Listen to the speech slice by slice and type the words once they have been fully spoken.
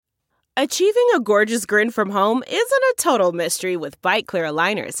Achieving a gorgeous grin from home isn't a total mystery with Byte Clear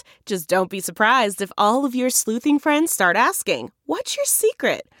aligners. Just don't be surprised if all of your sleuthing friends start asking, "What's your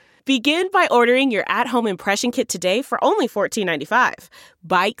secret?" Begin by ordering your at-home impression kit today for only $14.95.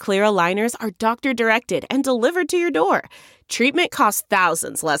 Byte Clear aligners are doctor-directed and delivered to your door. Treatment costs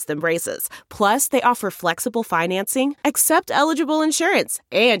thousands less than braces. Plus, they offer flexible financing, accept eligible insurance,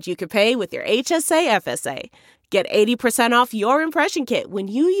 and you can pay with your HSA FSA. Get 80% off your impression kit when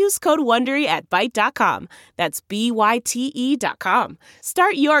you use code WONDERY at Byte.com. That's BYTE.com.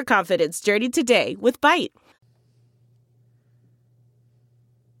 Start your confidence journey today with Byte.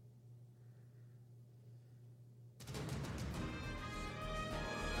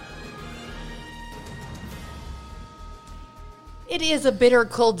 It is a bitter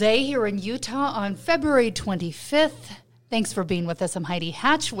cold day here in Utah on February 25th. Thanks for being with us. I'm Heidi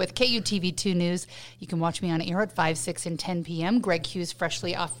Hatch with KUTV2 News. You can watch me on air at 5, 6, and 10 p.m. Greg Hughes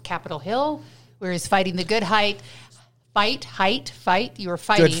freshly off Capitol Hill, where he's fighting the good fight. You were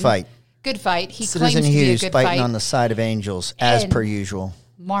fighting. Good fight. Good fight. He Citizen claims to be a Hughes good fighting fight. on the side of angels, as per usual.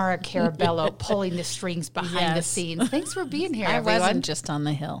 Mara Carabello pulling the strings behind the scenes. Thanks for being here, everyone. I wasn't just on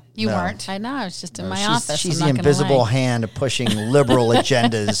the Hill. You weren't? I know. I was just in my office. She's the invisible hand pushing liberal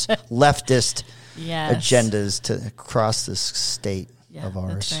agendas, leftist agendas to across this state of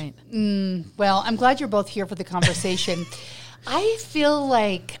ours. That's right. Well, I'm glad you're both here for the conversation. I feel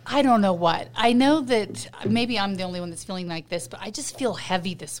like, I don't know what. I know that maybe I'm the only one that's feeling like this, but I just feel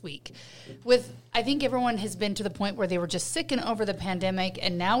heavy this week. I think everyone has been to the point where they were just sick and over the pandemic,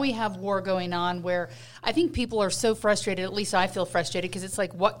 and now we have war going on where I think people are so frustrated, at least I feel frustrated, because it's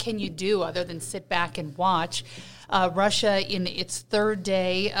like, what can you do other than sit back and watch? Russia, in its third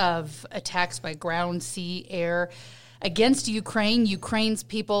day of attacks by ground, sea, air against Ukraine, Ukraine's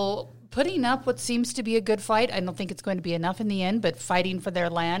people putting up what seems to be a good fight. I don't think it's going to be enough in the end, but fighting for their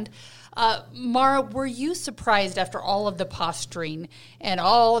land. Mara, were you surprised after all of the posturing and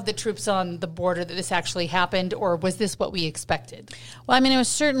all of the troops on the border that this actually happened, or was this what we expected? Well, I mean, it was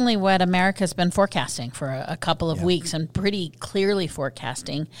certainly what America's been forecasting for a couple of weeks, and pretty clearly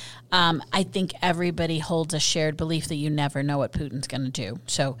forecasting. I think everybody holds a shared belief that you never know what Putin's going to do.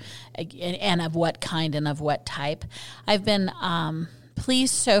 So, and of what kind and of what type. I've been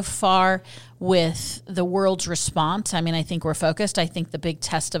pleased so far with the world's response. I mean, I think we're focused. I think the big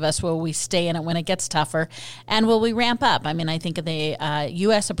test of us, will we stay in it when it gets tougher, and will we ramp up? I mean, I think the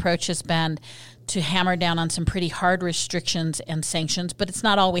U.S. approach has been to hammer down on some pretty hard restrictions and sanctions, but it's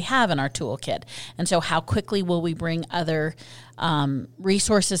not all we have in our toolkit. And so how quickly will we bring other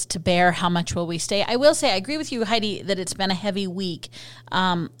resources to bear? How much will we stay? I will say, I agree with you, Heidi, that it's been a heavy week.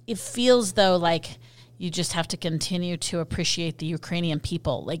 It feels, though, like you just have to continue to appreciate the Ukrainian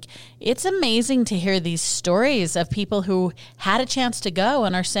people. Like, it's amazing to hear these stories of people who had a chance to go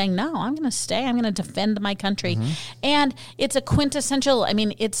and are saying, no, I'm going to stay. I'm going to defend my country. Mm-hmm. And it's a quintessential, I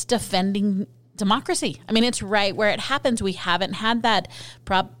mean, it's defending democracy. I mean, it's right where it happens. We haven't had that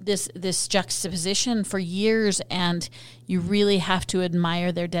this juxtaposition for years, and you really have to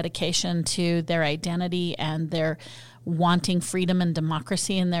admire their dedication to their identity and their wanting freedom and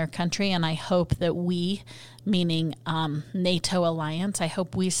democracy in their country. And I hope that we, meaning NATO alliance, I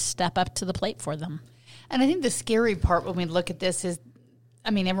hope we step up to the plate for them. And I think the scary part when we look at this is, I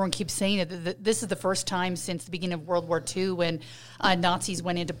mean, everyone keeps saying it, that this is the first time since the beginning of World War II, when Nazis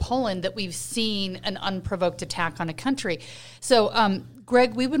went into Poland, that we've seen an unprovoked attack on a country. So,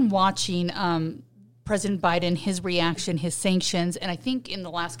 Greg, we've been watching President Biden, his reaction, his sanctions, and I think in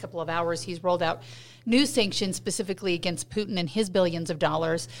the last couple of hours he's rolled out new sanctions specifically against Putin and his billions of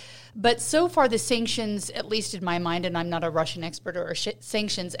dollars. But so far the sanctions, at least in my mind, and I'm not a Russian expert or a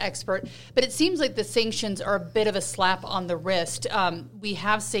sanctions expert, but it seems like the sanctions are a bit of a slap on the wrist. We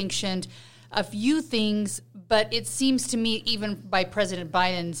have sanctioned a few things, but it seems to me, even by President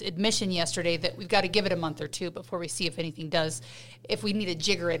Biden's admission yesterday, that we've got to give it a month or two before we see if anything does, if we need to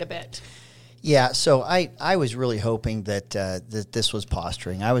jigger it a bit. Yeah, so I was really hoping that this was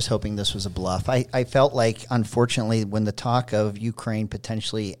posturing. I was hoping this was a bluff. I felt like, unfortunately, when the talk of Ukraine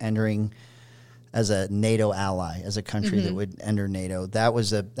potentially entering as a NATO ally, as a country that would enter NATO, that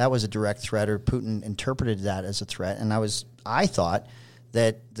was a direct threat, or Putin interpreted that as a threat. And I thought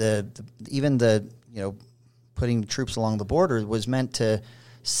that even putting troops along the border was meant to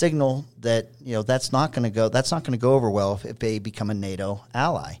signal that that's not going to go over well if they become a NATO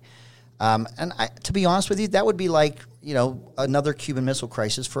ally. And to be honest with you, that would be like, another Cuban Missile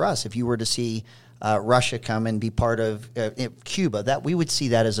Crisis for us. If you were to see Russia come and be part of Cuba, that we would see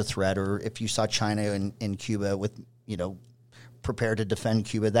that as a threat. Or if you saw China in Cuba with, prepared to defend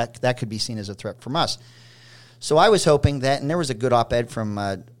Cuba, that could be seen as a threat from us. So I was hoping that, and there was a good op-ed from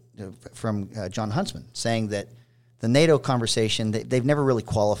from John Huntsman saying that the NATO conversation, they've never really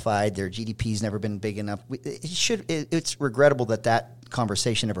qualified. Their GDP's never been big enough. It's regrettable that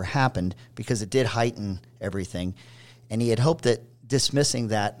conversation ever happened because it did heighten everything. And he had hoped that dismissing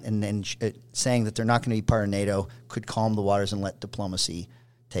that and then saying that they're not going to be part of NATO could calm the waters and let diplomacy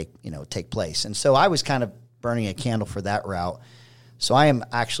take place. And so I was kind of burning a candle for that route. So I am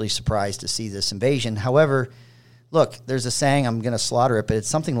actually surprised to see this invasion. However, look, there's a saying, I'm going to slaughter it, but it's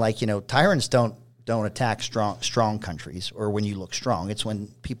something like, tyrants don't attack strong countries or when you look strong. It's when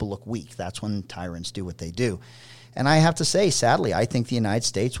people look weak. That's when tyrants do what they do. And I have to say, sadly, I think the United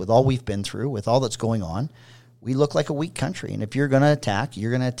States, with all we've been through, with all that's going on, we look like a weak country. And if you're going to attack,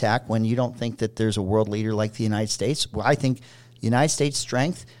 you're going to attack when you don't think that there's a world leader like the United States. Well, I think the United States'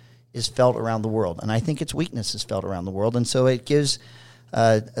 strength is felt around the world, and I think its weakness is felt around the world. And so it gives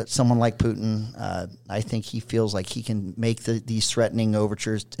someone like Putin, I think he feels like he can make these threatening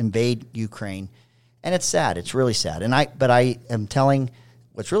overtures to invade Ukraine. And it's sad. It's really sad. But I am telling,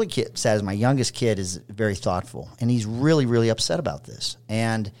 what's really sad is my youngest kid is very thoughtful, and he's really, really upset about this.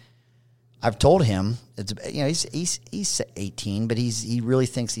 And I've told him, he's 18, but he really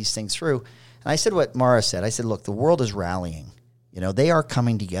thinks these things through. And I said what Mara said. I said, look, the world is rallying. They are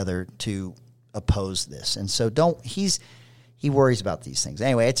coming together to oppose this. And so he worries about these things.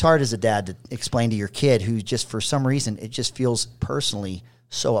 Anyway, it's hard as a dad to explain to your kid who just for some reason, it just feels personally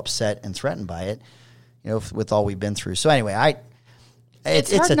so upset and threatened by it, with all we've been through. So anyway,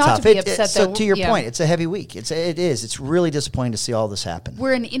 it's hard a not tough. to be upset, so to your point, it's a heavy week. It is. It's really disappointing to see all this happen.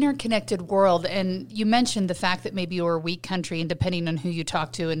 We're an interconnected world, and you mentioned the fact that maybe you're a weak country, and depending on who you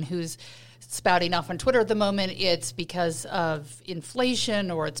talk to and who's spouting off on Twitter at the moment, it's because of inflation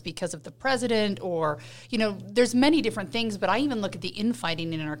or it's because of the president or, there's many different things. But I even look at the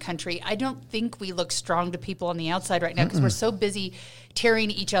infighting in our country. I don't think we look strong to people on the outside right now because we're so busy tearing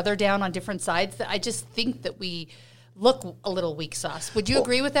each other down on different sides that I just think that we look a little weak sauce. Would you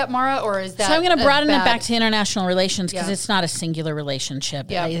agree with that, Mara, or is that So I'm going to broaden it back to international relations because Yeah. it's not a singular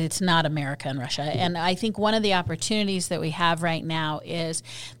relationship. Yeah. It's not America and Russia. And I think one of the opportunities that we have right now is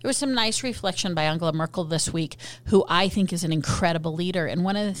there was some nice reflection by Angela Merkel this week, who I think is an incredible leader. And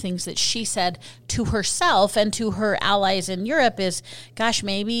one of the things that she said to herself and to her allies in Europe is, gosh,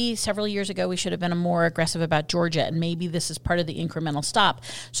 maybe several years ago we should have been more aggressive about Georgia, and maybe this is part of the incremental stop.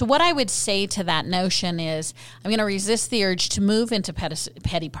 So what I would say to that notion is I'm going to resist the urge to move into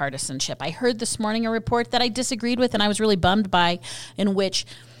petty partisanship. I heard this morning a report that I disagreed with and I was really bummed by, in which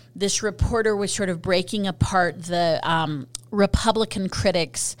this reporter was sort of breaking apart the Republican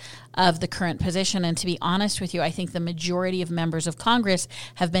critics of the current position. And to be honest with you, I think the majority of members of Congress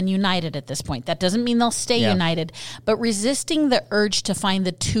have been united at this point. That doesn't mean they'll stay united, but resisting the urge to find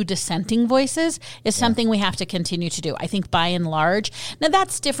the two dissenting voices is something we have to continue to do. I think by and large, now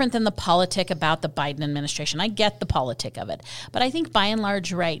that's different than the politic about the Biden administration. I get the politic of it, but I think by and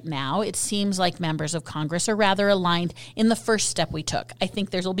large right now, it seems like members of Congress are rather aligned in the first step we took. I think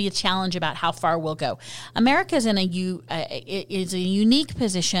there'll be a challenge about how far we'll go. America is in a unique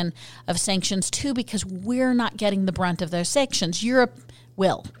position of sanctions too, because we're not getting the brunt of those sanctions. Europe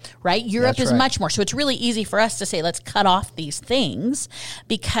will, right? Europe is much more. So it's really easy for us to say, let's cut off these things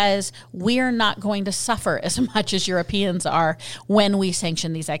because we're not going to suffer as much as Europeans are when we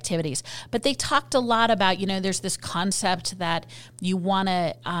sanction these activities. But they talked a lot about, there's this concept that you want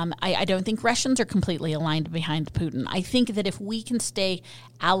to, I don't think Russians are completely aligned behind Putin. I think that if we can stay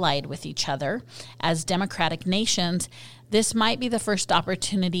allied with each other as democratic nations, this might be the first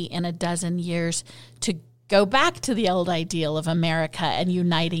opportunity in a dozen years to go back to the old ideal of America and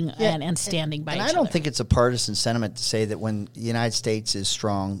uniting and standing by each other. And I don't think it's a partisan sentiment to say that when the United States is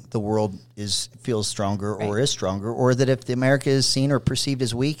strong, the world feels stronger or is stronger, or that if America is seen or perceived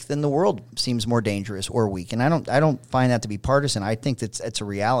as weak, then the world seems more dangerous or weak. And I don't find that to be partisan. I think it's a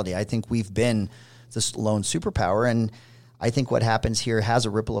reality. I think we've been this lone superpower, and I think what happens here has a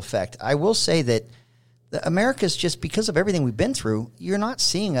ripple effect. I will say that America's just, because of everything we've been through, you're not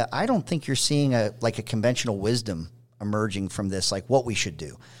seeing I don't think you're seeing a conventional wisdom emerging from this, like what we should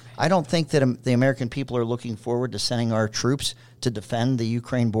do. I don't think that the American people are looking forward to sending our troops to defend the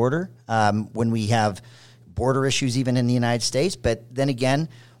Ukraine border when we have border issues even in the United States. But then again,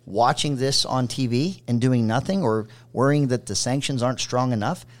 watching this on TV and doing nothing or worrying that the sanctions aren't strong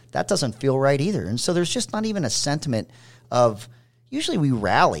enough, that doesn't feel right either. And so there's just not even a sentiment of, usually we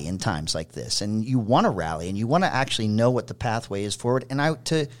rally in times like this, and you want to rally and you want to actually know what the pathway is forward. And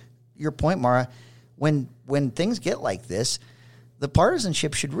to your point, Mara, when things get like this, the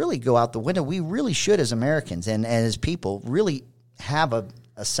partisanship should really go out the window. We really should, as Americans and as people, really have a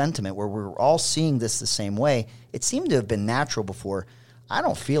sentiment where we're all seeing this the same way. It seemed to have been natural before. I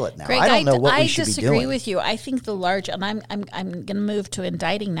don't feel it now. Greg, I don't know what we should be doing. I disagree with you. I think the large, and I'm going to move to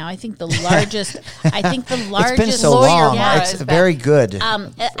indicting now. I think the largest. It's been so lawyer long. yeah, It's very good.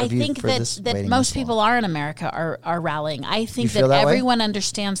 I think that most people are in America are rallying. I think that everyone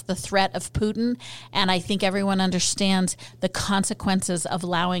understands the threat of Putin, and I think everyone understands the consequences of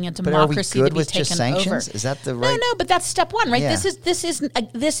allowing a democracy to be taken over. But are we good with just sanctions? Is that the right? No, but that's step one, right? Yeah.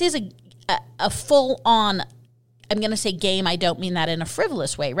 This is a full on. I'm going to say game. I don't mean that in a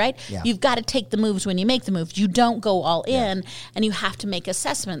frivolous way, right? Yeah. You've got to take the moves when you make the moves. You don't go all in, and you have to make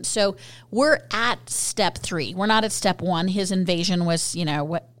assessments. So we're at step 3. We're not at step 1. His invasion was,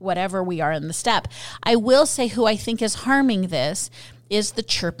 whatever we are in the step. I will say who I think is harming this is the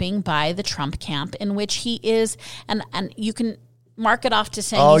chirping by the Trump camp, in which he is, and you can mark it off to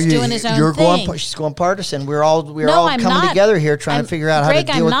saying he's doing his own thing. She's going partisan. We're all coming together here trying to figure out how to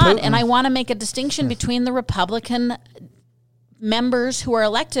deal with Putin. I'm not, and I want to make a distinction between the Republican members who are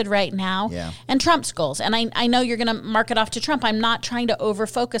elected right now and Trump's goals. And I know you're going to mark it off to Trump. I'm not trying to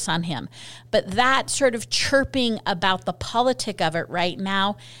over-focus on him. But that sort of chirping about the politic of it right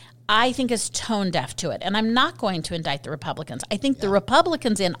now, I think is tone deaf to it. And I'm not going to indict the Republicans. I think the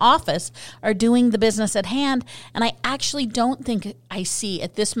Republicans in office are doing the business at hand. And I actually don't think I see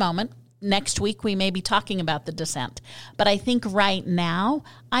at this moment, next week we may be talking about the dissent. But I think right now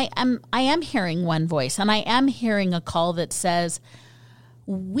I am hearing one voice. And I am hearing a call that says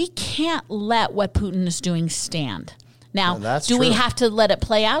we can't let what Putin is doing stand. Now, do we have to let it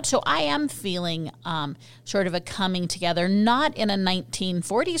play out? So I am feeling sort of a coming together, not in a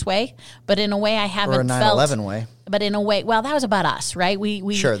 1940s way, but in a way I haven't felt. Or a 9/11 way. But in a way, well, that was about us, right?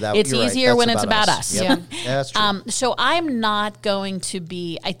 It's you're easier right. when it's about us. Yep. Yeah, that's true. So I'm not going to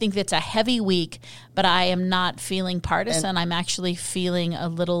be, I think it's a heavy week, but I am not feeling partisan. I'm actually feeling a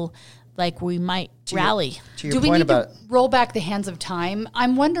little like we might rally. Do we need to roll back the hands of time?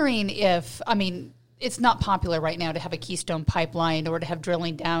 I'm wondering if, it's not popular right now to have a Keystone Pipeline or to have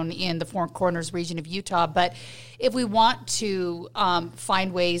drilling down in the Four Corners region of Utah. But if we want to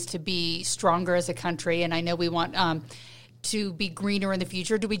find ways to be stronger as a country, and I know we want to be greener in the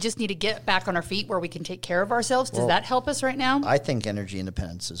future, do we just need to get back on our feet where we can take care of ourselves? Does that help us right now? I think energy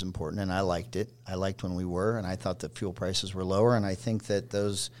independence is important, and I liked it. I liked when we were, and I thought that fuel prices were lower, and I think that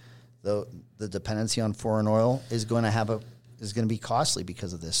the dependency on foreign oil is going to be costly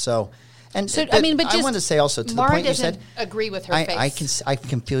because of this. So. And so, I want to say also to Mara the point you said, agree with her face. I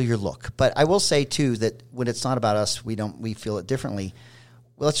can feel your look, but I will say too that when it's not about us, we feel it differently.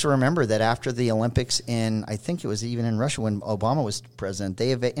 Well, let's remember that after the Olympics I think it was even in Russia when Obama was president,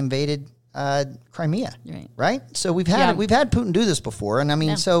 they invaded Crimea, right? So we've had Putin do this before,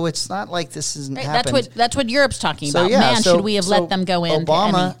 and so it's not like this isn't happened. That's what Europe's talking about. Should we have let them go in?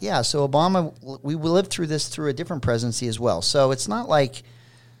 Obama, so Obama, we lived through this through a different presidency as well. So it's not like.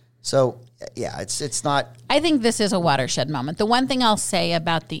 So, it's not. I think this is a watershed moment. The one thing I'll say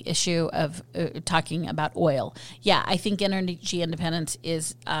about the issue of talking about oil, I think energy independence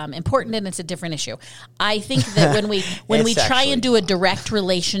is important, and it's a different issue. I think that when we try and do a direct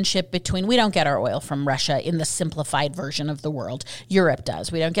relationship between, we don't get our oil from Russia in the simplified version of the world. Europe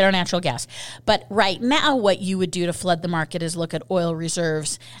does. We don't get our natural gas. But right now, what you would do to flood the market is look at oil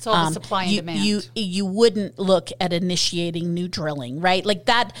reserves. It's all the supply and demand. You wouldn't look at initiating new drilling, right? Like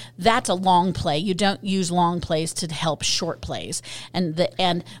that's a long play. You don't use long plays to help short plays. And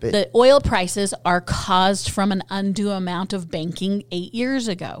the oil prices are caused from an undue amount of banking 8 years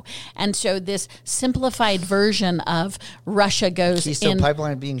ago. And so this simplified version of Russia goes Keystone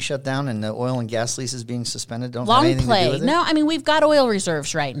Pipeline being shut down and the oil and gas leases being suspended don't long have anything play. to do with it? No, we've got oil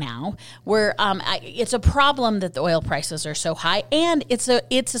reserves right now where it's a problem that the oil prices are so high, and it's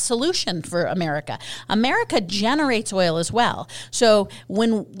a solution for America. America generates oil as well. So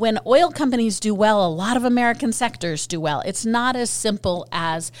when oil companies do well, a lot of American sectors do well. It's not as simple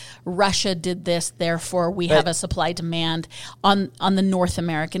as Russia did this, therefore we have a supply demand on the North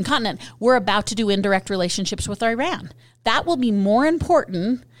American continent. We're about to do indirect relationships with Iran. That will be more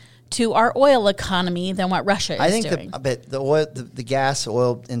important to our oil economy than what Russia is doing. I think the gas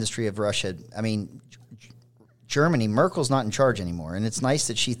oil industry of Russia, Germany, Merkel's not in charge anymore, and it's nice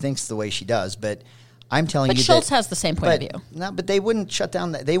that she thinks the way she does, but I'm telling you that Schultz has the same point of view. No, but they wouldn't shut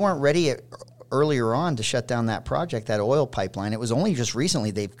down they weren't ready earlier on to shut down that project, that oil pipeline. It was only just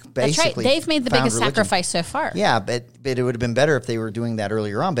recently they've basically That's right. They've made the biggest sacrifice so far. Yeah, but it would have been better if they were doing that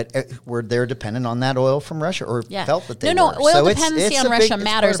earlier on. But they're dependent on that oil from Russia, or felt that they were. No, oil dependency on Russia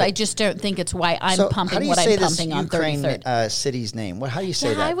matters. I just don't think it's why I'm pumping what I'm pumping on 33rd. City's name? How do you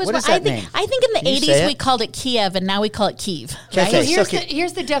say that? What is that name? I think in the 80s we called it Kiev, and now we call it Kyiv. Right? So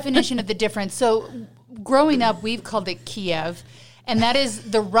here's the definition of the difference. So growing up, we've called it Kiev. And that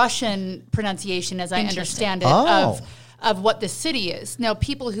is the Russian pronunciation, as I understand it, of what the city is. Now,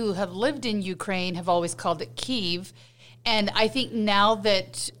 people who have lived in Ukraine have always called it Kyiv. And I think now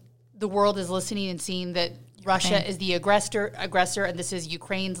that the world is listening and seeing that Russia is the aggressor, and this is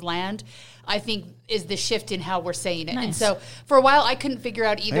Ukraine's land, I think is the shift in how we're saying it. Nice. And so for a while I couldn't figure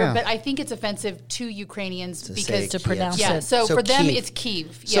out either, but I think it's offensive to Ukrainians because to pronounce it. Yeah, so for them it's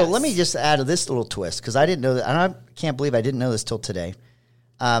Kyiv. So let me just add this little twist because I didn't know that, and I can't believe I didn't know this till today.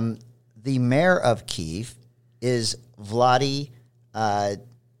 The mayor of Kyiv is Vladdy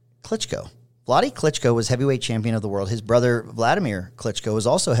Klitschko. Vladdy Klitschko was heavyweight champion of the world. His brother Vladimir Klitschko was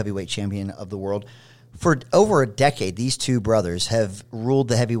also heavyweight champion of the world. For over a decade, these two brothers have ruled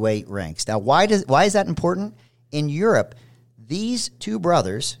the heavyweight ranks. Now, why is that important? In Europe, these two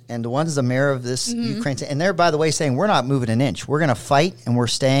brothers, and the one's the mayor of this Ukraine, and they're, by the way, saying, we're not moving an inch. We're going to fight, and we're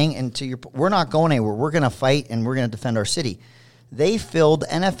staying, and we're not going anywhere. We're going to fight, and we're going to defend our city. They filled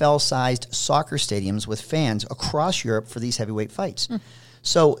NFL-sized soccer stadiums with fans across Europe for these heavyweight fights.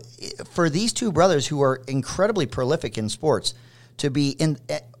 So for these two brothers who are incredibly prolific in sports to be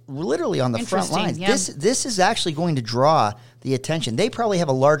literally on the front lines, this is actually going to draw the attention. They probably have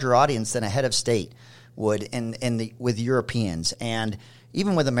a larger audience than a head of state would with Europeans and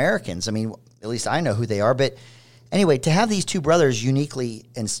even with Americans. I mean, at least I know who they are. But anyway, to have these two brothers uniquely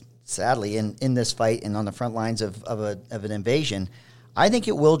and sadly in this fight and on the front lines of an invasion, I think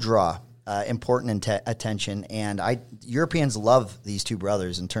it will draw important attention. And Europeans love these two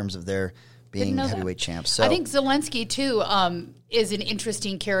brothers in terms of their being heavyweight champs. So I think Zelensky too is an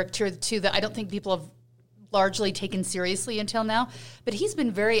interesting character too that I don't think people have largely taken seriously until now. But he's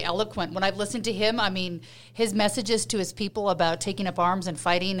been very eloquent. When I've listened to him, I mean, his messages to his people about taking up arms and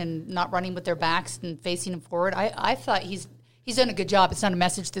fighting and not running with their backs and facing them forward, I thought he's done a good job. It's not a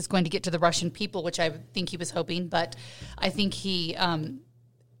message that's going to get to the Russian people, which I think he was hoping, but I think he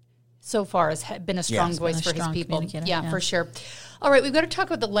so far has been a strong voice for his people. Yeah, for sure. All right, we've got to talk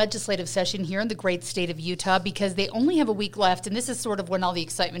about the legislative session here in the great state of Utah because they only have a week left, and this is sort of when all the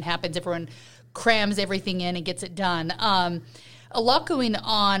excitement happens. Everyone crams everything in and gets it done. A lot going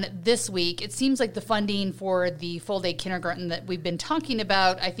on this week. It seems like the funding for the full-day kindergarten that we've been talking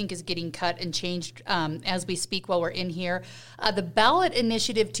about, I think, is getting cut and changed as we speak while we're in here. The ballot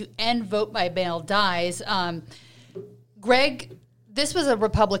initiative to end vote by mail dies. Greg, this was a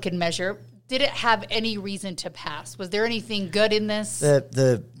Republican measure. Did it have any reason to pass? Was there anything good in this?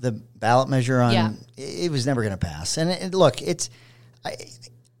 The ballot measure on it was never going to pass. And look,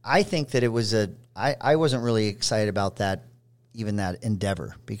 I think that it was I wasn't really excited about that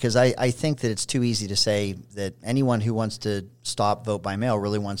endeavor because I think that it's too easy to say that anyone who wants to stop vote by mail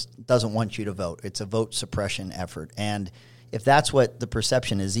doesn't want you to vote. It's a vote suppression effort. And if that's what the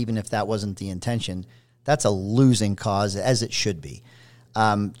perception is, even if that wasn't the intention, that's a losing cause, as it should be.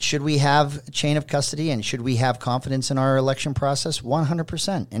 Should we have chain of custody and should we have confidence in our election process?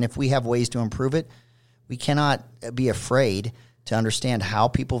 100%. And if we have ways to improve it, we cannot be afraid to understand how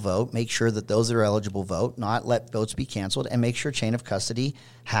people vote, make sure that those that are eligible vote, not let votes be canceled, and make sure chain of custody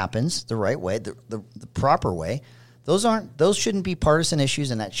happens the right way, the proper way. Those shouldn't be partisan issues,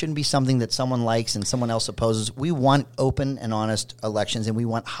 and that shouldn't be something that someone likes and someone else opposes. We want open and honest elections, and we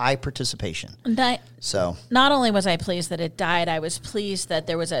want high participation. So not only was I pleased that it died, I was pleased that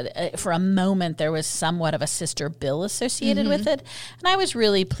there was for a moment there was somewhat of a sister bill associated with it, and I was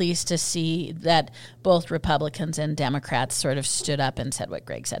really pleased to see that both Republicans and Democrats sort of stood up and said what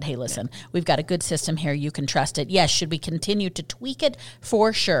Greg said. Hey, listen, we've got a good system here. You can trust it. Yes, should we continue to tweak it?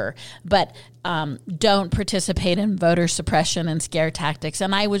 For sure, but don't participate in voter suppression and scare tactics.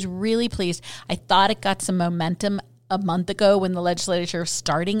 And I was really pleased. I thought it got some momentum a month ago when the legislature was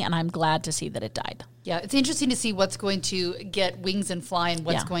starting, and I'm glad to see that it died. Yeah, it's interesting to see what's going to get wings and fly and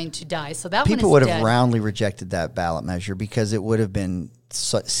what's going to die. So that people one is would have roundly rejected that ballot measure because it would have been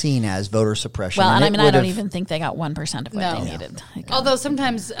seen as voter suppression. Well, and I mean, I don't even think they got 1% of what they needed. Although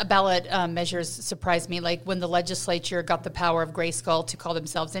sometimes ballot measures surprise me, like when the legislature got the power of Grayskull to call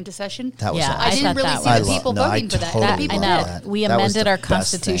themselves into session. That was I didn't really see the people voting for that. Totally I know. We amended our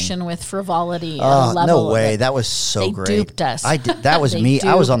Constitution with frivolity. No way. That was so they great. They duped us. That was me.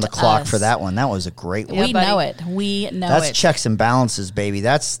 I was on the clock for that one. That was a great one. We know it. We know That's checks and balances, baby.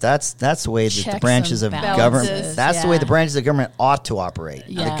 That's the way that the branches of government. That's the way the branches of government ought to operate.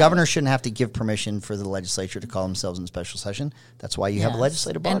 Yeah. The governor shouldn't have to give permission for the legislature to call themselves in special session. That's why you have a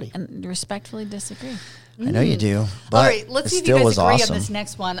legislative body. And respectfully disagree. I know you do. But all right, let's see if you guys agree awesome. on this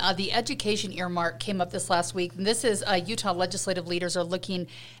next one. The education earmark came up this last week, and this is Utah legislative leaders are looking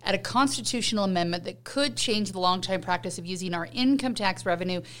at a constitutional amendment that could change the long-time practice of using our income tax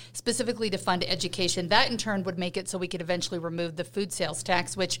revenue specifically to fund education. That, in turn, would make it so we could eventually remove the food sales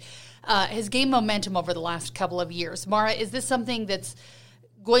tax, which has gained momentum over the last couple of years. Mara, is this something that's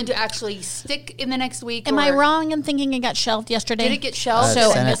going to actually stick in the next week? Am I wrong in thinking it got shelved yesterday? Did it get shelved?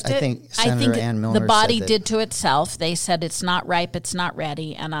 So I missed it? I think Senator Ann Milner the body said that. did to itself. They said it's not ripe, it's not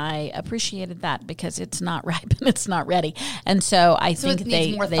ready, and I appreciated that because it's not ripe and it's not ready. And so I think it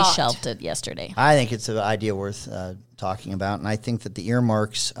needs more they thought. shelved it yesterday. I think it's an idea worth talking about, and I think that the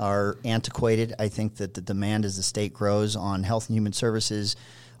earmarks are antiquated. I think that the demand as the state grows on health and human services,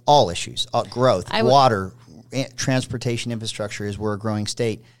 all issues, growth, water, transportation infrastructure is we're a growing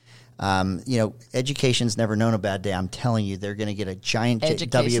state. Education's never known a bad day. I'm telling you, they're going to get a giant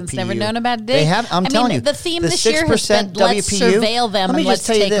Education's WPU. never known a bad day. They have. I'm telling you, the theme this year has been let's surveil them and let's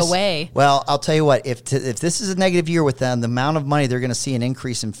take away. Well, I'll tell you what. If this is a negative year with them, the amount of money they're going to see an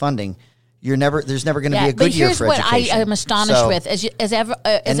increase in funding. There's never going to be a good year for education. But here's what I am astonished with: as everyone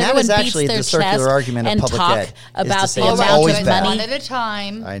beats their chest and talk about the amount of money, one at a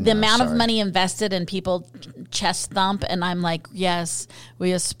time, the amount of money invested, and people chest thump, and I'm like, yes,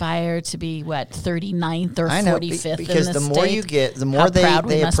 we aspire to be 39th or 45th. Because in the more state. you get, the more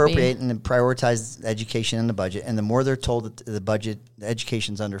they appropriate and prioritize education in the budget, and the more they're told that the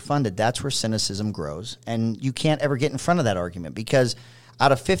education's underfunded. That's where cynicism grows, and you can't ever get in front of that argument because.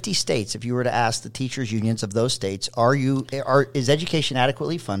 Out of 50 states, if you were to ask the teachers' unions of those states, is education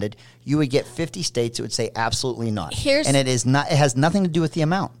adequately funded? You would get 50 states that would say absolutely not. And it is not. It has nothing to do with the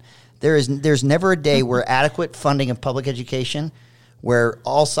amount. There's never a day where adequate funding of public education, where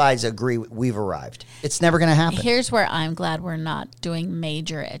all sides agree we've arrived. It's never going to happen. Here's where I'm glad we're not doing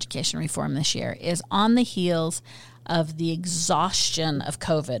major education reform this year. Is on the heels of the exhaustion of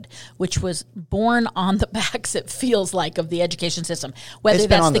COVID, which was born on the backs, it feels like, of the education system. Whether it's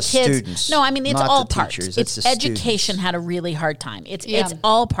that's been on the kids. Students, no, I mean it's all parts. Teachers, it's education had a really hard time. It's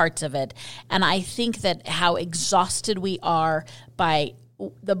all parts of it, and I think that how exhausted we are by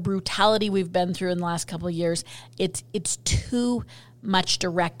the brutality we've been through in the last couple of years. It's too much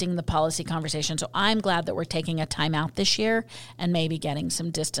directing the policy conversation. So I'm glad that we're taking a time out this year and maybe getting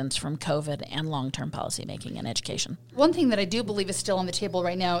some distance from COVID and long-term policy making in education. One thing that I do believe is still on the table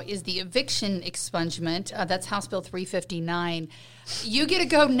right now is the eviction expungement. That's House Bill 359. You get to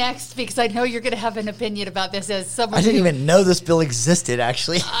go next because I know you're going to have an opinion about this as someone I didn't even know this bill existed,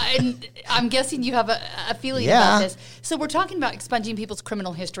 actually. I'm guessing you have a feeling about this. So we're talking about expunging people's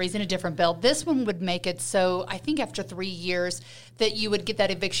criminal histories in a different bill. This one would make it so, I think after 3 years, that you would get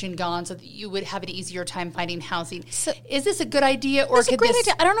that eviction gone so that you would have an easier time finding housing. So, is this a good idea? Or it's a great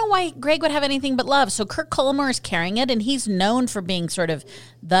idea. I don't know why Greg would have anything but love. So Kirk Cullumor is carrying it, and he's known for being sort of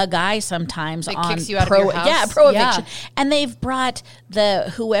the guy sometimes that on kicks you out of your house. pro-eviction. And they've brought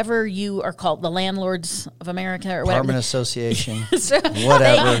whoever you are called, the Landlords of America or whatever. Apartment Association,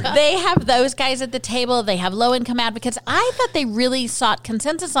 whatever. They have those guys at the table. They have low-income advocates. I thought they really sought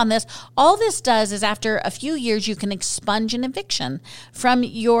consensus on this. All this does is after a few years, you can expunge an eviction from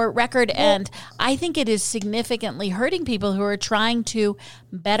your record. And I think it is significantly hurting people who are trying to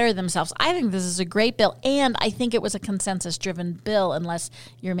better themselves. I think this is a great bill. And I think it was a consensus-driven bill, unless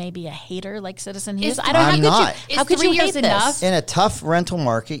you're maybe a hater like Citizen Hughes. I don't know. How could you hate this? In a tough rental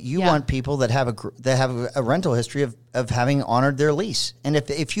market, you want people that have a rental history of having honored their lease. And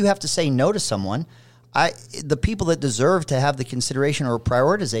if you have to say no to someone, the people that deserve to have the consideration or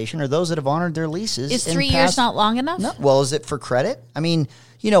prioritization are those that have honored their leases. Is 3 years not long enough? No. Well, is it for credit? I mean,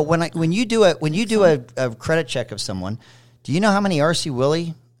 when you do a credit check of someone, do you know how many RC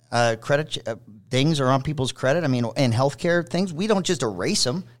Willey credit things are on people's credit? I mean, in healthcare things, we don't just erase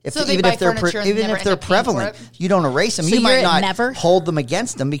them. Even if they're prevalent, you don't erase them. So you might not hold them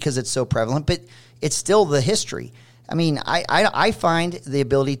against them because it's so prevalent, but it's still the history. I mean, I find the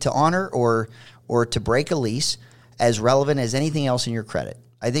ability to honor or to break a lease as relevant as anything else in your credit.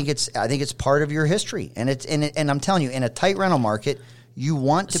 I think it's part of your history, and I'm telling you, in a tight rental market, you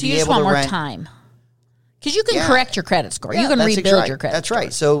want to be able to rent. So you just want more time. Because you can correct your credit score. You can rebuild your credit score. That's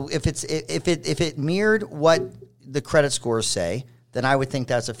right. So if it mirrored what the credit scores say, then I would think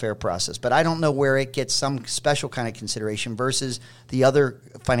that's a fair process. But I don't know where it gets some special kind of consideration versus the other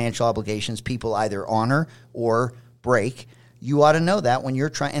financial obligations people either honor or break. You ought to know that when you're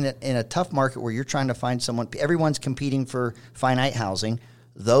trying in a tough market where you're trying to find someone. Everyone's competing for finite housing.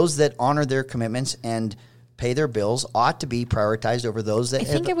 Those that honor their commitments and pay their bills ought to be prioritized over those that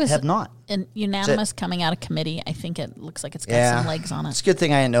have not. And unanimous coming out of committee. I think it looks like it's got some legs on it. It's a good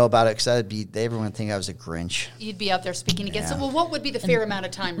thing I didn't know about it because everyone would think I was a Grinch. You'd be out there speaking against it. Well, what would be the fair amount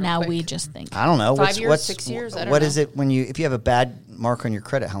of time? Now we just think. I don't know. 5 years, 6 years? I don't know. What is it if you have a bad mark on your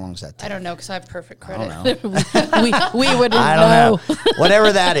credit, how long does that take? I don't know because I have perfect credit. I don't know. we wouldn't I don't know.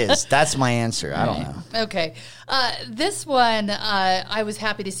 Whatever that is, that's my answer. I don't know. Okay. This one I was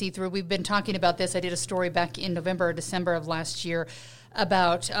happy to see through. We've been talking about this. I did a story back in November or December of last year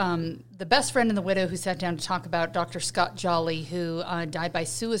about the best friend and the widow who sat down to talk about Dr. Scott Jolly, who died by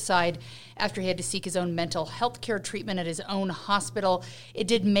suicide after he had to seek his own mental health care treatment at his own hospital. It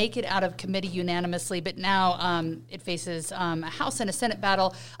did make it out of committee unanimously, but now it faces a House and a Senate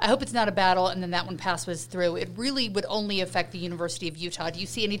battle. I hope it's not a battle, and then that one passes through. It really would only affect the University of Utah. Do you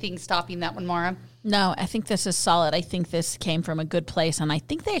see anything stopping that one, Mara? No, I think this is solid. I think this came from a good place, and I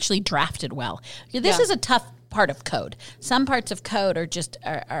think they actually drafted well. This is a tough part of code. Some parts of code are just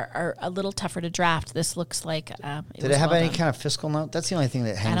are a little tougher to draft. This looks like did it have any kind of fiscal note? That's the only thing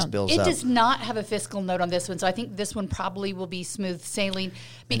that hangs bills up. It does not have a fiscal note on this one, so I think this one probably will be smooth sailing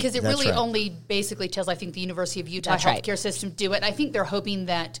because it really only basically tells, I think, the University of Utah healthcare system do it. I think they're hoping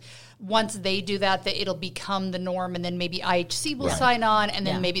that once they do that it'll become the norm, and then maybe IHC will sign on, and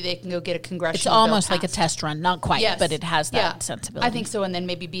then maybe they can go get a congressional It's almost like a test run. Not quite, but it has that sensibility. I think so, and then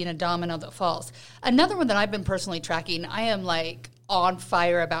maybe being a domino that falls. Another one that I've been personally tracking, I am on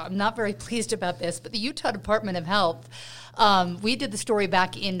fire about. I'm not very pleased about this, but the Utah Department of Health, we did the story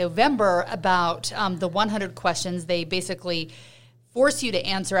back in November about the 100 questions. They basically force you to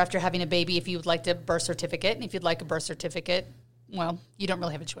answer after having a baby if you would like a birth certificate, and if you'd like a birth certificate, well, you don't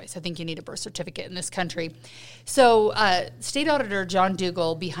really have a choice. I think you need a birth certificate in this country. So State Auditor John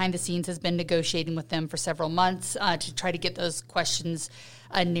Dougal, behind the scenes, has been negotiating with them for several months to try to get those questions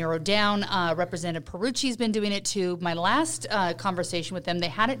narrowed down. Representative Perucci's been doing it too. My last conversation with them, they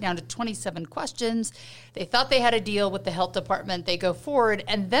had it down to 27 questions. They thought they had a deal with the health department. They go forward,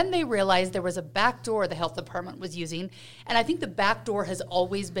 and then they realized there was a back door the health department was using. And I think the back door has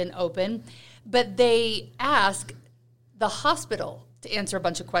always been open, but they ask the hospital to answer a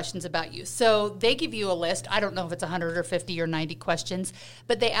bunch of questions about you. So they give you a list. I don't know if it's 100 or 50 or 90 questions,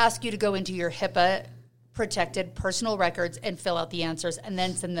 but they ask you to go into your HIPAA protected personal records and fill out the answers and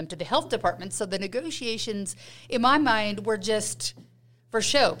then send them to the health department. So the negotiations, in my mind, were just for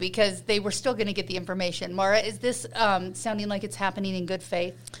show because they were still going to get the information. Mara, is this sounding like it's happening in good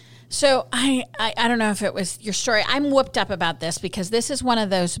faith? So I don't know if it was your story. I'm whooped up about this because this is one of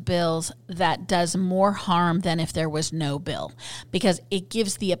those bills that does more harm than if there was no bill, because it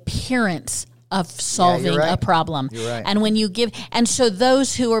gives the appearance of solving a problem. You're right. And when you give, and so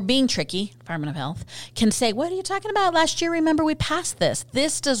those who are being tricky, Department of Health, can say, what are you talking about? Last year, remember, we passed this.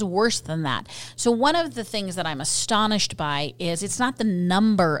 This does worse than that. So one of the things that I'm astonished by is it's not the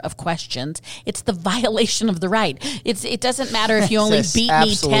number of questions, it's the violation of the right. It doesn't matter if you only beat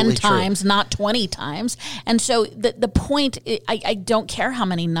me 10 times, not 20 times. And so the point, I don't care how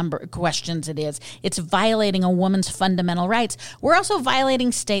many number of questions it is. It's violating a woman's fundamental rights. We're also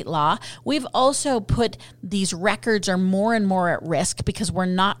violating state law. We've also put these records are more and more at risk because we're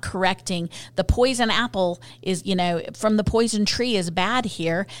not correcting the poison apple is, from the poison tree is bad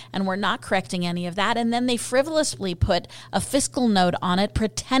here, and we're not correcting any of that. And then they frivolously put a fiscal note on it,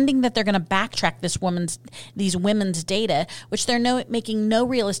 pretending that they're going to backtrack these women's data, which they're making no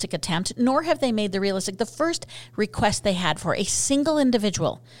realistic attempt, nor have they made the first request they had for a single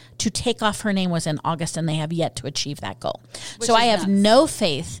individual to take off her name was in August, and they have yet to achieve that goal. So I have no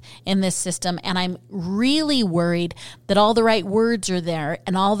faith in this system, and I'm really worried that all the right words are there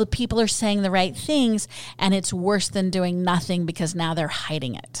and all the people are saying the right things, and it's worse than doing nothing because now they're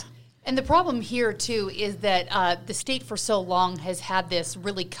hiding it. And the problem here, too, is that the state for so long has had this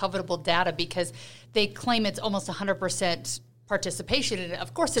really covetable data because they claim it's almost 100% participation, and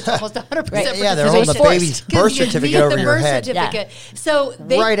of course it's almost 100% participation. Yeah, they're holding the baby's birth certificate over your head. Yeah. So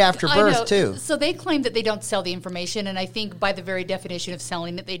right after birth, too. So they claim that they don't sell the information, and I think by the very definition of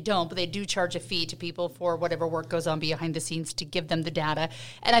selling it, they don't, but they do charge a fee to people for whatever work goes on behind the scenes to give them the data.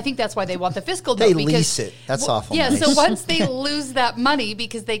 And I think that's why they want the fiscal note. They lease it. That's awful. Yeah, nice. so once they lose that money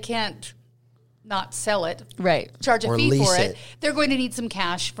because they can't not sell it, charge a fee for it, they're going to need some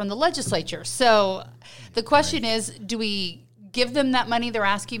cash from the legislature. So the question is, do we give them that money they're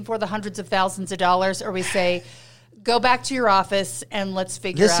asking for, the hundreds of thousands of dollars, or we say, go back to your office and let's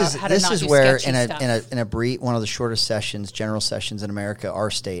figure out how to not do sketchy stuff. This is where in a brief, one of the shortest sessions, general sessions in America, our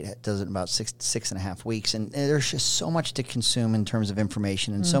state does it in about 6.5 weeks. And there's just so much to consume in terms of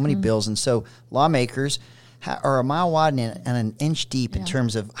information and so many bills. And so lawmakers, are a mile wide and an inch deep in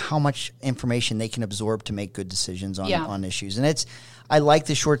terms of how much information they can absorb to make good decisions on issues. And I like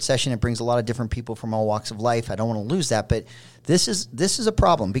the short session. It brings a lot of different people from all walks of life. I don't want to lose that, but this is a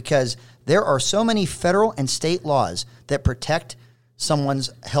problem because there are so many federal and state laws that protect someone's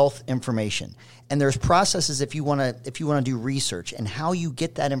health information. And there's processes if you want to do research and how you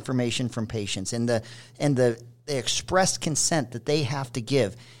get that information from patients and the expressed consent that they have to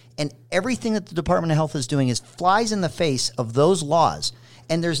give. And everything that the Department of Health is doing flies in the face of those laws.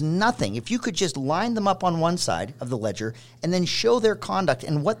 And there's nothing. If you could just line them up on one side of the ledger and then show their conduct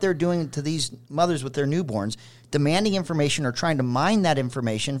and what they're doing to these mothers with their newborns, demanding information or trying to mine that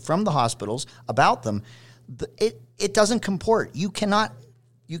information from the hospitals about them, it doesn't comport. You cannot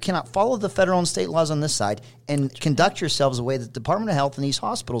follow the federal and state laws on this side and conduct yourselves the way that the Department of Health and these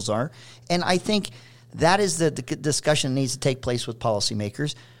hospitals are. And I think that is the discussion that needs to take place with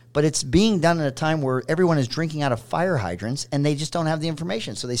policymakers. But it's being done at a time where everyone is drinking out of fire hydrants and they just don't have the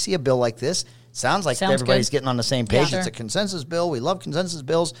information. So they see a bill like this. Sounds everybody's getting on the same page. Yeah, sure. It's a consensus bill. We love consensus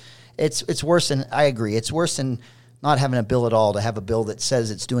bills. It's worse than, I agree, it's worse than not having a bill at all, to have a bill that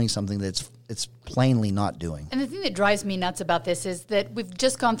says it's doing something that's it's plainly not doing. And the thing that drives me nuts about this is that we've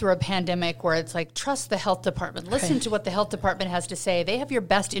just gone through a pandemic where it's like, trust the health department. Listen to what the health department has to say. They have your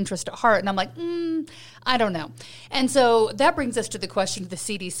best interest at heart. And I'm like, I don't know. And so that brings us to the question of the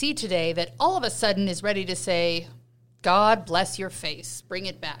CDC today that all of a sudden is ready to say, God bless your face. Bring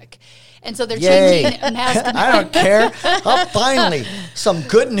it back. And so they're changing mask. I don't care. Finally, some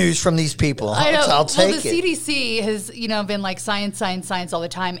good news from these people. I'll take it. The CDC has, been like science all the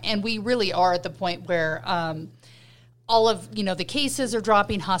time. And we really are at the point where all of, the cases are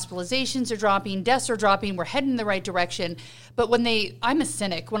dropping, hospitalizations are dropping, deaths are dropping. We're heading in the right direction. But I'm a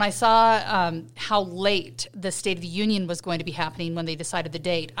cynic. When I saw how late the State of the Union was going to be happening when they decided the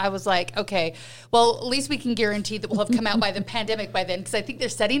date, I was like, okay, well, at least we can guarantee that we'll have come out by the pandemic by then, because I think they're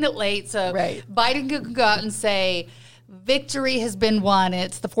setting it late. So Biden could go out and say, victory has been won.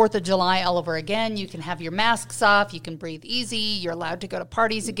 It's the 4th of July all over again. You can have your masks off. You can breathe easy. You're allowed to go to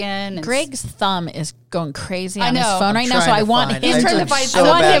parties again. Greg's thumb is going crazy on his phone right now, so I want him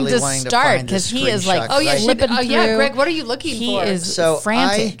to start, because he is like flipping through. Yeah, Greg, what are you looking for? He is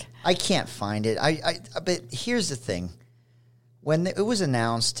frantic. I can't find it. But here's the thing. When it was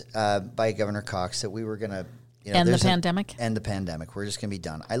announced by Governor Cox that we were going to end the pandemic, we're just going to be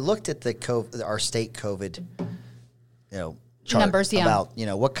done. I looked at our state COVID chart numbers, about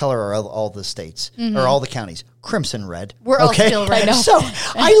what color are all the states or all the counties. Crimson red. We're all still red. So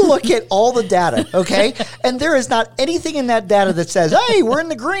I look at all the data, and there is not anything in that data that says, hey, we're in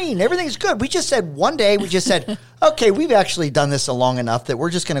the green, everything's good. We just said one day, okay, we've actually done this long enough that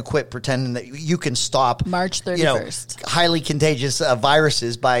we're just going to quit pretending that you can stop March 31st highly contagious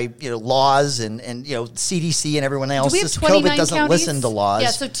viruses by laws and CDC and everyone else. Do we have 29 COVID doesn't counties? Listen to laws.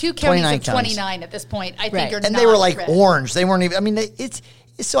 Yeah, so 2 counties of 29 at this point, I think, are and not they were like red. orange. They weren't even.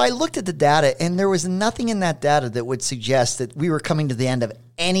 So I looked at the data, and there was nothing in that data that would suggest that we were coming to the end of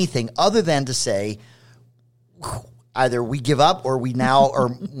anything other than to say either we give up or we now are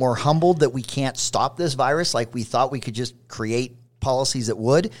more humbled that we can't stop this virus like we thought we could just create policies that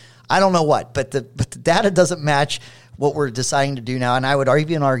would. I don't know what, but the data doesn't match what we're deciding to do now. And I would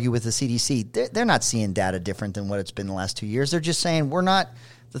even argue with the CDC, they're not seeing data different than what it's been the last 2 years. They're just saying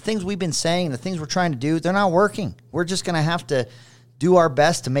the things we've been saying, the things we're trying to do, they're not working. We're just going to have to do our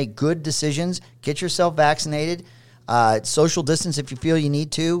best to make good decisions. Get yourself vaccinated. Social distance if you feel you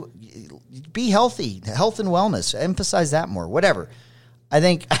need to. Be healthy. Health and wellness. Emphasize that more. Whatever. I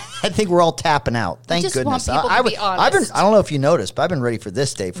think we're all tapping out. Thank goodness. Want people to be honest. I don't know if you noticed, but I've been ready for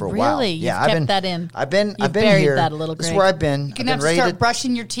this day for a while. Really? Yeah, I've kept that in. I've been buried here. That a little, This is where I've been. You're gonna have to start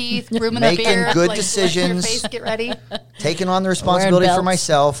brushing your teeth, grooming making the beard, good decisions. Your face, get ready. Taking on the responsibility for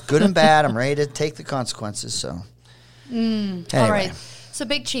myself, good and bad. I'm ready to take the consequences. So, anyway. All right. So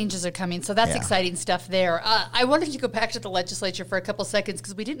big changes are coming. So that's exciting stuff there. I wanted to go back to the legislature for a couple seconds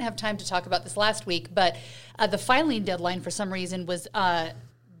because we didn't have time to talk about this last week, but the filing deadline for some reason was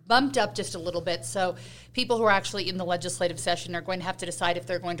bumped up just a little bit. So people who are actually in the legislative session are going to have to decide if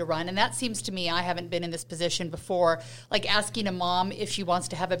they're going to run. And that seems to me, I haven't been in this position before, like asking a mom if she wants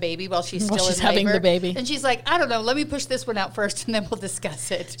to have a baby while she's still in having labor. the baby. And she's like, I don't know, let me push this one out first and then we'll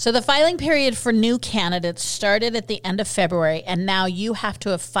discuss it. So the filing period for new candidates started at the end of February, and now you have to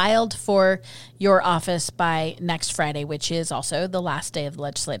have filed for your office by next Friday, which is also the last day of the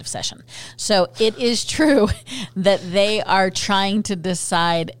legislative session. So it is true that they are trying to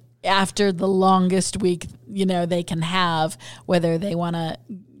decide after the longest week, they can have, whether they want to,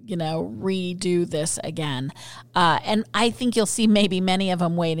 redo this again. And I think you'll see maybe many of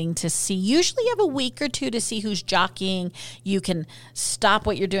them waiting to see. Usually you have a week or two to see who's jockeying. You can stop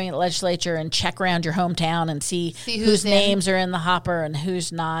what you're doing at the legislature and check around your hometown and see whose names are in the hopper and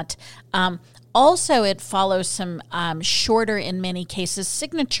who's not. Also, it follows some shorter, in many cases,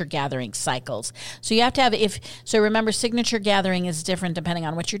 signature gathering cycles. So you have to have, remember, signature gathering is different depending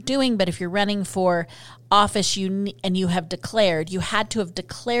on what you're doing, but if you're running for office and you have declared, you had to have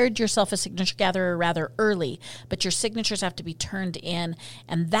declared yourself a signature gatherer rather early, but your signatures have to be turned in,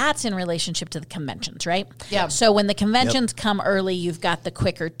 and that's in relationship to the conventions, right? Yeah. So when the conventions come early, you've got the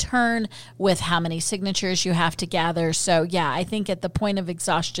quicker turn with how many signatures you have to gather. So, yeah, I think at the point of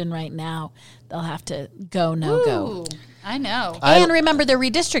exhaustion right now, they'll have to go, no-go. I know. And remember, they're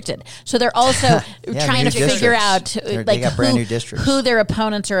redistricted. So they're also trying to figure out they got brand new districts. Who their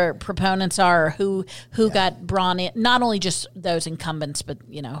opponents or proponents are, or who got brought in. Not only just those incumbents, but,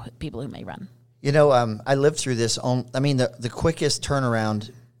 people who may run. I lived through this. The quickest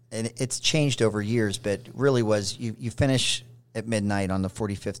turnaround, and it's changed over years, but really was you finish at midnight on the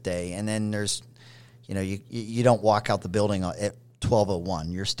 45th day, and then there's, you don't walk out the building at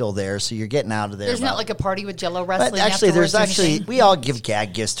 12:01. You're still there, so you're getting out of there. There's not like a party with Jello wrestling. But we all give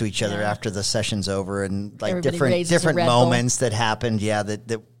gag gifts to each other after the session's over, and like different moments that happened. Yeah,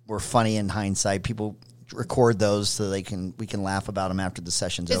 that were funny in hindsight. People record those so we can laugh about them after the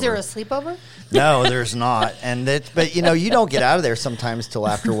session's over. Is there a sleepover? No, there's not. But you don't get out of there sometimes till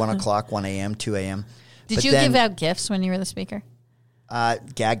after 1 o'clock, 1 a.m., 2 a.m. Did you give out gifts when you were the speaker?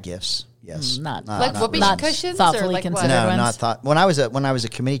 Gag gifts. Yes, not whoopee cushions, thoughtfully or like considered what? No, ones? not thought. When I was a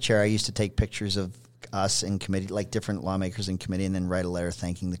committee chair, I used to take pictures of us in committee, like different lawmakers in committee, and then write a letter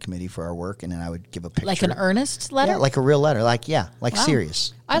thanking the committee for our work, and then I would give a picture, like an earnest letter, like a real letter, Wow.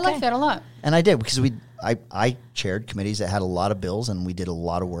 serious. I like that a lot, and I did because I chaired committees that had a lot of bills, and we did a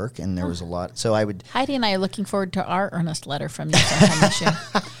lot of work, and there was a lot. So I would. Heidi and I are looking forward to our earnest letter from you sometime this year.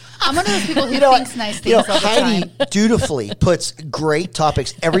 I'm one of those people who thinks nice things all the Heidi time. dutifully puts great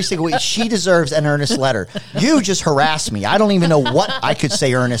topics every single week. She deserves an earnest letter. You just harass me. I don't even know what I could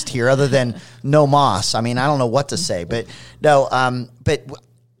say earnest here other than no moss. I mean, I don't know what to say. But no,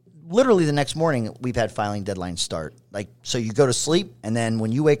 literally the next morning, we've had filing deadlines start. So you go to sleep, and then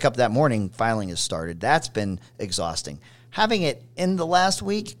when you wake up that morning, filing has started. That's been exhausting. Having it in the last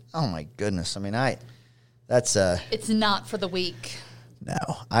week, oh my goodness. I mean, it's not for the week. No,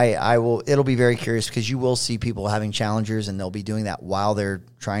 I will. It'll be very curious because you will see people having challengers, and they'll be doing that while they're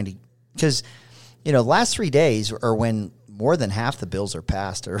trying to. Because, last 3 days are when more than half the bills are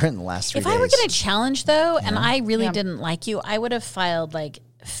passed, or in the last 3 days. If I were going to challenge, though, and I really didn't like you, I would have filed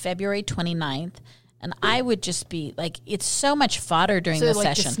February 29th. And I would just be it's so much fodder during the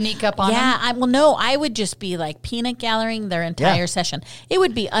session. To sneak up on them? I would just be peanut gathering their entire session. It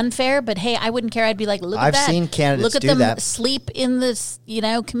would be unfair, but hey, I wouldn't care. I'd be look at that. I've seen candidates look at do them that. Sleep in this,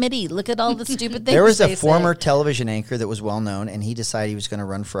 committee. Look at all the stupid things. There was a they former say. television anchor that was well known, and he decided he was going to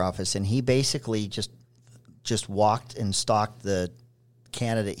run for office, and he basically just walked and stalked the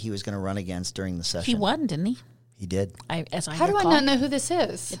candidate he was going to run against during the session. He won, didn't he? He did. How do I not know who this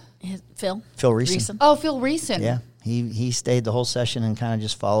is? Phil Reeson. Oh, Phil Reeson. Yeah, he stayed the whole session and kind of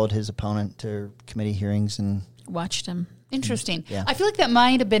just followed his opponent to committee hearings and watched him. Interesting. Yeah. I feel like that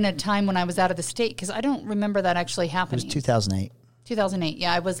might have been a time when I was out of the state because I don't remember that actually happening. It was 2008. 2008.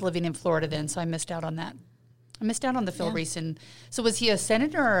 Yeah, I was living in Florida then, so I missed out on that. I missed out on the Phil Reeson. So was he a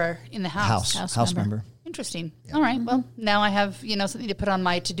senator or in the House? House member. Interesting. Yeah. All right. Well, now I have something to put on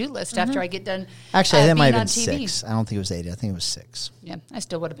my to-do list after I get done. Actually, that might have been TV. 6. I don't think it was 8. I think it was 6. Yeah, I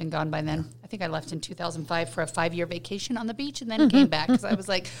still would have been gone by then. I think I left in 2005 for a 5-year vacation on the beach and then came back because I was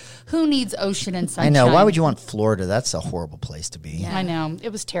like, who needs ocean and sunshine? I know. Why would you want Florida? That's a horrible place to be. Yeah. I know.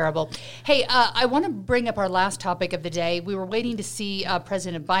 It was terrible. Hey, I want to bring up our last topic of the day. We were waiting to see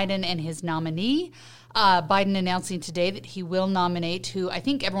President Biden and his nominee. Biden announcing today that he will nominate who I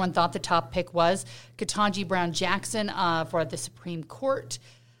think everyone thought the top pick was, Ketanji Brown Jackson for the Supreme Court.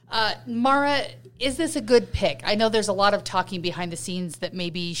 Mara, is this a good pick? I know there's a lot of talking behind the scenes that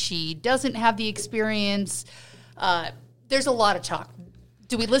maybe she doesn't have the experience. There's a lot of talk.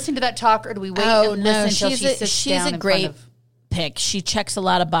 Do we listen to that talk or do we wait and listen until she sits down in front of... pick. She checks a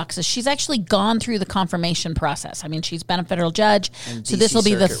lot of boxes. She's actually gone through the confirmation process. I mean, she's been a federal judge, so this will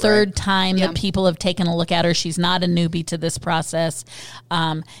be the third time that people have taken a look at her. She's not a newbie to this process.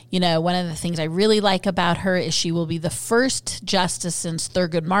 One of the things I really like about her is she will be the first justice since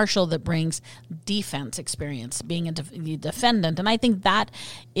Thurgood Marshall that brings defense experience, being a defendant, and I think that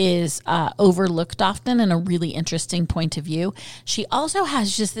is overlooked often and a really interesting point of view. She also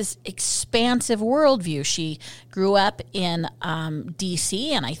has just this expansive worldview. She grew up in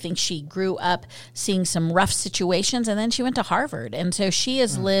D.C., and I think she grew up seeing some rough situations, and then she went to Harvard. And so she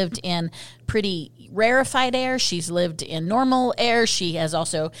has lived in pretty rarefied air. She's lived in normal air. She has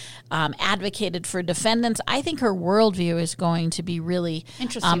also advocated for defendants. I think her worldview is going to be really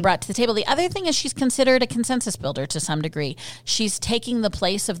brought to the table. The other thing is she's considered a consensus builder to some degree. She's taking the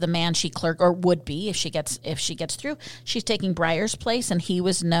place of the man she would be if she gets through. She's taking Breyer's place, and he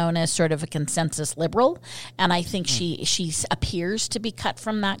was known as sort of a consensus liberal. And I think she appears to be cut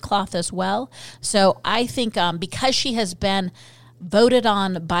from that cloth as well. So I think because she has been voted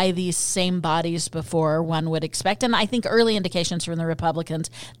on by these same bodies before, one would expect, and I think early indications from the Republicans,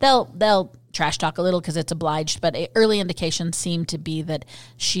 they'll trash talk a little because it's obliged, but early indications seem to be that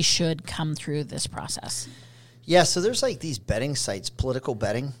she should come through this process. Yeah, so there's like these betting sites, political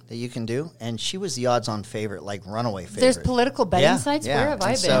betting that you can do, and she was the odds-on favorite, like runaway favorite. There's political betting sites? Yeah. Where have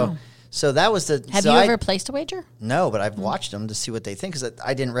I been? So that was the... Have you ever placed a wager? No, but I've watched them to see what they think, because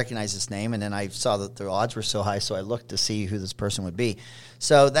I didn't recognize this name, and then I saw that the odds were so high, so I looked to see who this person would be.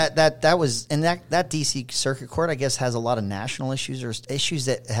 So that was... And that D.C. Circuit Court, I guess, has a lot of national issues, or issues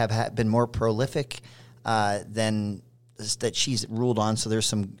that have been more prolific than that she's ruled on. So there's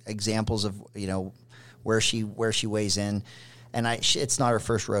some examples of, where she weighs in. And it's not her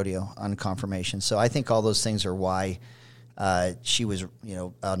first rodeo on confirmation. So I think all those things are why... she was,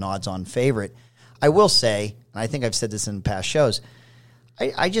 an odds-on favorite. I will say, and I think I've said this in past shows,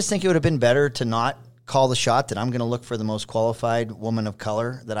 I just think it would have been better to not call the shot that I'm going to look for the most qualified woman of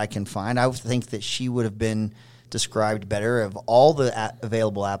color that I can find. I would think that she would have been described better of all the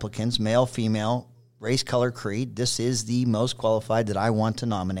available applicants, male, female, race, color, creed. This is the most qualified that I want to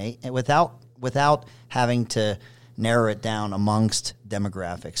nominate, and without having to narrow it down amongst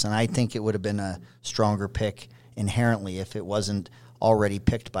demographics. And I think it would have been a stronger pick inherently if it wasn't already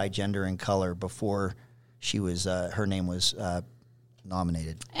picked by gender and color before she was her name was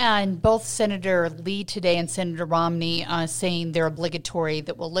nominated. And both Senator Lee today and Senator Romney saying they're obligatory,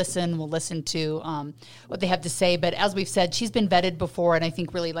 that we'll listen to what they have to say. But as we've said, she's been vetted before, and I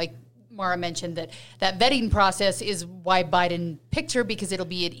think really, like Mara mentioned, that vetting process is why Biden picked her, because it'll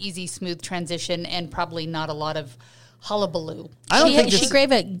be an easy, smooth transition and probably not a lot of hullabaloo. She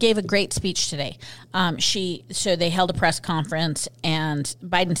gave a great speech today. So they held a press conference, and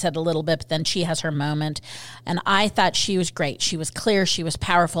Biden said a little bit, but then she has her moment. And I thought she was great. She was clear, she was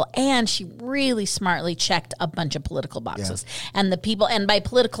powerful, and she really smartly checked a bunch of political boxes. Yeah. And by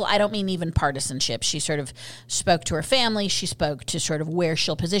political, I don't mean even partisanship. She sort of spoke to her family. She spoke to sort of where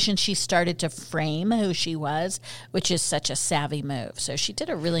she'll position. She started to frame who she was, which is such a savvy move. So she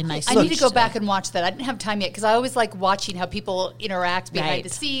did a really nice I need to go back and watch that. I didn't have time yet, because I always like watching how people interact behind the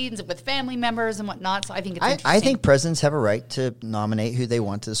scenes with family members and whatnot. So I think it's interesting. I think presidents have a right to nominate who they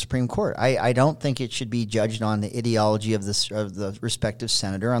want to the Supreme Court. I don't think it should be judged on the ideology of the respective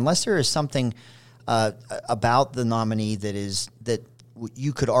senator, unless there is something about the nominee that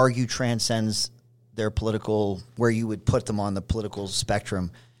you could argue transcends their political, where you would put them on the political spectrum.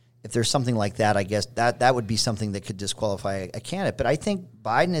 If there's something like that, I guess that would be something that could disqualify a candidate. But I think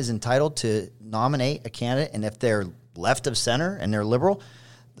Biden is entitled to nominate a candidate, and if they're left of center and they're liberal,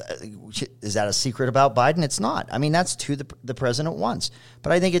 is that a secret about Biden? It's not. I mean, that's who the president wants.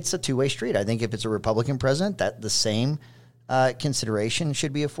 But I think it's a two-way street. I think if it's a Republican president, that the same consideration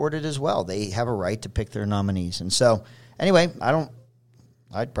should be afforded as well. They have a right to pick their nominees. And so, anyway,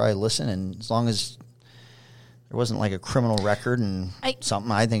 I'd probably listen, and as long as there wasn't like a criminal record and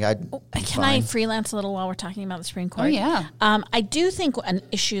something, I think I'd be Can fine. I freelance a little while we're talking about the Supreme Court? Oh, yeah. I do think an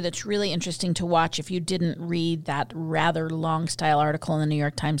issue that's really interesting to watch, if you didn't read that rather long-style article in the New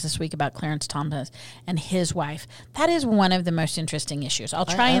York Times this week about Clarence Thomas and his wife, that is one of the most interesting issues. I'll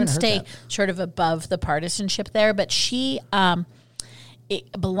try and stay sort of above the partisanship there, but she...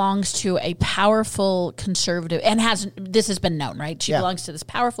 it belongs to a powerful conservative, and this has been known, right? She belongs to this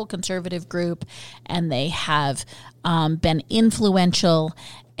powerful conservative group, and they have been influential,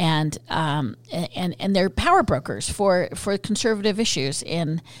 and they're power brokers for conservative issues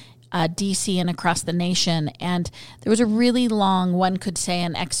in D.C. and across the nation. And there was a really long, one could say,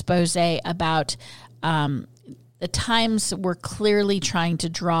 an expose about the Times were clearly trying to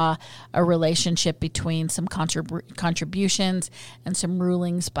draw a relationship between some contributions and some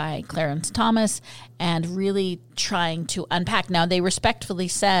rulings by Clarence Thomas, and really trying to unpack. Now, they respectfully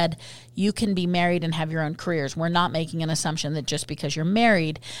said, you can be married and have your own careers. We're not making an assumption that just because you're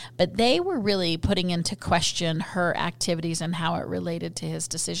married, but they were really putting into question her activities and how it related to his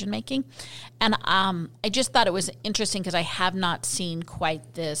decision-making. And I just thought it was interesting because I have not seen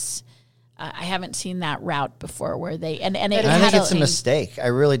quite this I haven't seen that route before where they and it I had think it's a mistake. I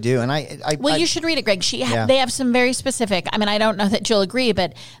really do. And well, you should read it, Greg. They have some very specific. I mean, I don't know that you'll agree,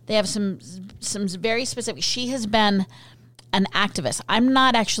 but they have some very specific. She has been an activist. I'm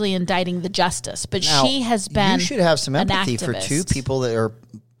not actually indicting the justice, but now, she has been. You should have some empathy for two people that are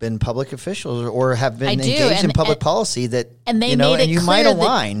been public officials or have been engaged in public policy that and they made it you clear might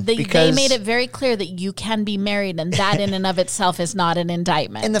align they because made it very clear that you can be married, and that in and of itself is not an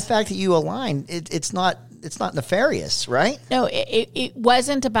indictment. And the fact that you align, it's not nefarious, right? No, it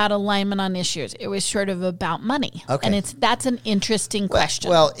wasn't about alignment on issues. It was sort of about money. Okay. And that's an interesting question.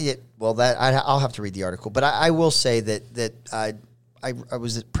 Well, I'll have to read the article, but I will say that I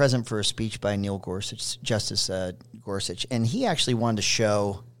was present for a speech by Neil Gorsuch, Justice Gorsuch, and he actually wanted to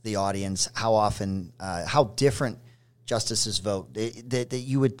show the audience how often, how different justices vote. That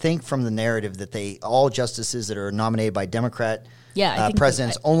you would think from the narrative that all justices that are nominated by Democrat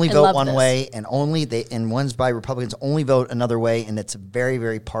presidents only vote one way, and and ones by Republicans only vote another way, and it's a very,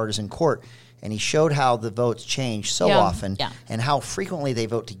 very partisan court. And he showed how the votes change so often, and how frequently they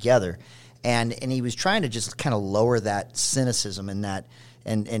vote together. And he was trying to just kind of lower that cynicism and that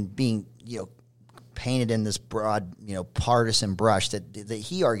and being painted in this broad partisan brush that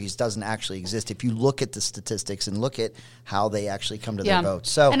he argues doesn't actually exist if you look at the statistics and look at how they actually come to their votes.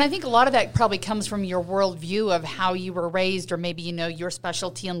 So, and I think a lot of that probably comes from your worldview of how you were raised, or maybe your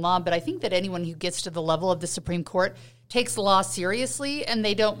specialty in law. But I think that anyone who gets to the level of the Supreme Court takes law seriously, and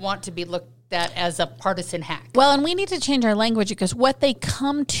they don't want to be looked at as a partisan hack. Well, and we need to change our language because what they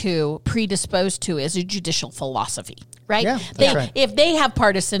come to predisposed to is a judicial philosophy, right? Yeah, that's right. If they have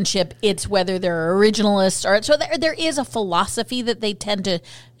partisanship, it's whether they're originalists or so. There is a philosophy that they tend to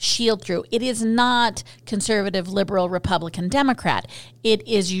shield through. It is not conservative, liberal, Republican, Democrat. It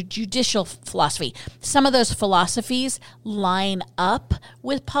is your judicial philosophy. Some of those philosophies line up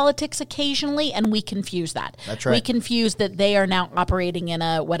with politics occasionally, and we confuse that. That's right. We confuse that they are now operating in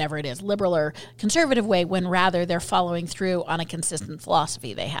a whatever it is, liberal or conservative way, when rather they're following through on a consistent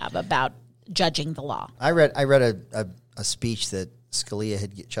philosophy they have about judging the law. I read a speech that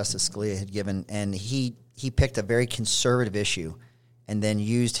Justice Scalia had given, and he picked a very conservative issue and then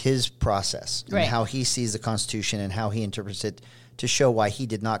used his process and how he sees the Constitution and how he interprets it to show why he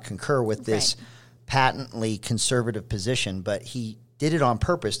did not concur with this patently conservative position, but he did it on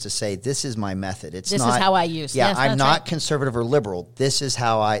purpose to say, this is my method. This is how I use. Yeah, yes, I'm not conservative or liberal. This is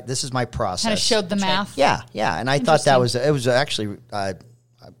my process. Kind of showed the math. Yeah. And I thought it was actually, I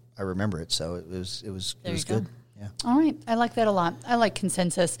remember it, so it was good. Yeah. All right. I like that a lot. I like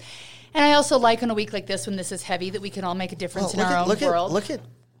consensus. And I also like on a week like this, when this is heavy, that we can all make a difference in our own world.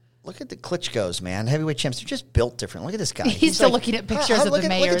 Look at the Klitschko's, man. Heavyweight champs. They're just built different. Look at this guy. He's still looking at pictures of the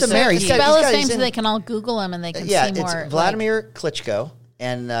mayor. Look at the mayor. Spell his name so they can all Google him and they can see more. It's Vladimir Klitschko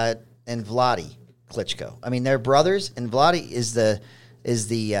and Vladi Klitschko. I mean, they're brothers, and Vladi is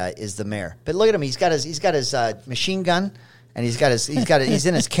the mayor. But look at him. He's got his machine gun. And he's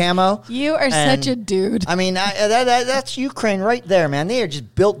in his camo. You are such a dude. I mean, that's Ukraine right there, man. They are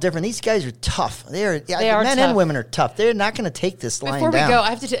just built different. These guys are tough. They are men and women are tough. They're not going to take this line down. Before we go, I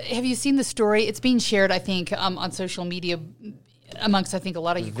have to. Have you seen the story? It's being shared, I think, on social media amongst, I think, a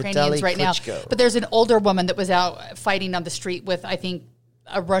lot of Ukrainians Vitaly right Klitschko. now. But there's an older woman that was out fighting on the street with, I think,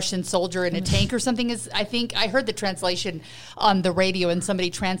 a Russian soldier in a tank or something. I think I heard the translation on the radio, and somebody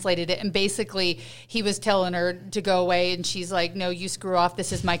translated it, and basically he was telling her to go away, and she's like, no, you screw off,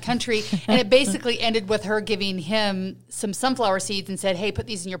 this is my country. And it basically ended with her giving him some sunflower seeds and said, hey, put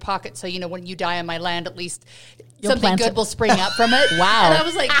these in your pocket so when you die on my land, at least something good will spring up from it. Wow. And I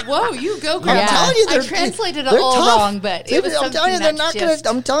was like, whoa, you go, girl. I'm telling you, I translated it all tough. wrong, but it was I'm telling you, they're not going to.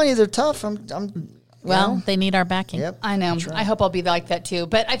 I'm telling you, they're tough. Well, they need our backing. Yep. I know. I hope I'll be like that too.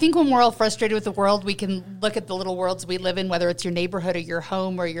 But I think when we're all frustrated with the world, we can look at the little worlds we live in, whether it's your neighborhood or your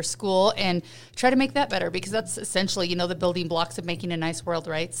home or your school, and try to make that better, because that's essentially, the building blocks of making a nice world,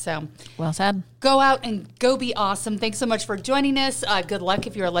 right? So, well said. Go out and go be awesome. Thanks so much for joining us. Good luck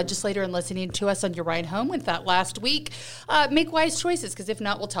if you're a legislator and listening to us on your ride home with that last week. Make wise choices, because if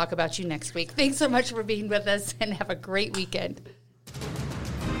not, we'll talk about you next week. Thanks so much for being with us, and have a great weekend.